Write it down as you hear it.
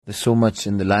There's so much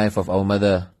in the life of our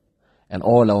mother and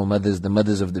all our mothers, the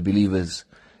mothers of the believers,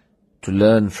 to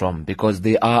learn from, because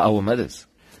they are our mothers.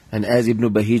 And as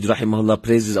Ibn Bahij rahimahullah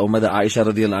praises our mother Aisha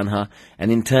radiyallahu anha,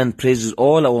 and in turn praises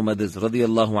all our mothers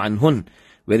radiyallahu anhun,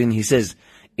 wherein he says,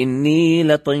 إني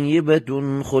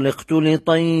لطيبة خلقت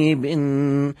لطيب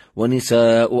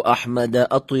ونساء أحمد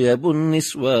أطيب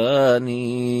النسوان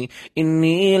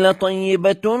إني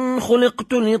لطيبة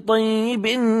خلقت لطيب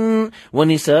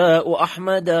ونساء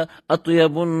أحمد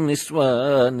أطيب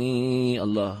النسوان.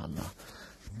 Allah, Allah.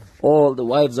 All the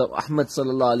wives of Ahmad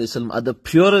sallallahu alayhi wa sallam are the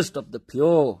purest of the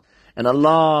pure. And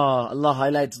Allah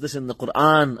highlights this in the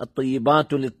Quran,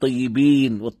 الطيبات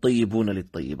للطيبين والطيبون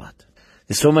للطيبات.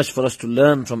 There's so much for us to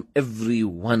learn from every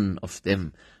one of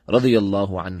them, radiyallahu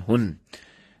anhun.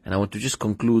 And I want to just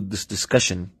conclude this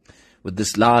discussion with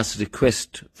this last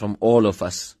request from all of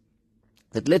us,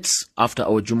 that let's, after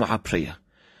our Jumu'ah prayer,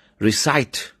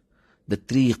 recite the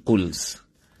 3 quls.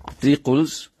 3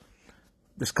 quls,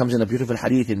 this comes in a beautiful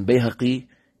hadith in Bayhaqi,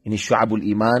 in Shu'ab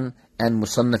al-Iman, and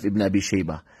Musannaf ibn Abi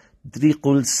Shaybah. 3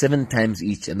 quls 7 times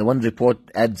each, and the one report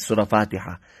adds Surah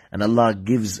Fatiha, and Allah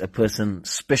gives a person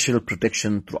special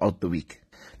protection throughout the week.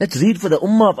 Let's read for the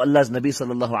ummah of Allah's Nabi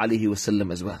sallallahu alayhi wasallam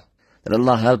as well, that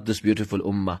Allah help this beautiful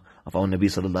ummah of our Nabi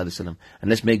sallallahu alayhi wasallam. And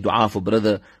let's make dua for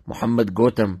brother Muhammad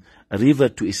Gautam, a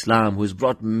revert to Islam, who has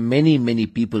brought many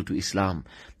people to Islam,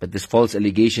 but there's false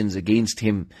allegations against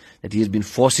him that he has been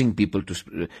forcing people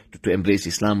to embrace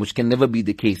Islam, which can never be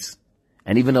the case.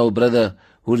 And even our brother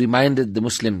who reminded the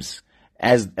Muslims,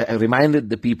 reminded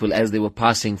the people as they were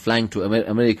passing, flying to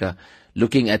America,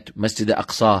 looking at Masjid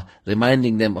al-Aqsa,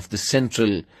 reminding them of the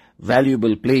central,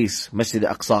 valuable place, Masjid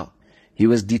al-Aqsa. He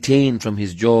was detained from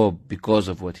his job because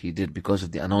of what he did, because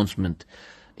of the announcement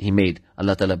he made.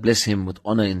 Allah Ta'ala bless him with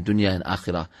honor in dunya and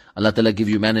akhirah. Allah Ta'ala give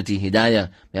humanity hidayah.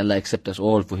 May Allah accept us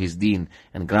all for his deen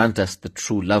and grant us the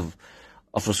true love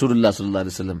of Rasulullah sallallahu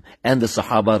alaihi wasallam and the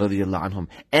Sahaba radiyallahu anhum,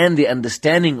 and the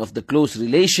understanding of the close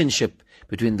relationship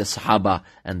between the Sahaba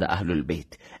and the Ahlul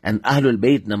Bayt. And Ahlul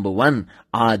Bayt, number 1,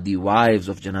 are the wives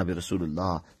of Janabi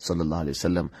Rasulullah sallallahu alaihi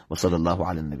wasallam. Wa sallallahu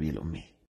ala nabiyil ummi.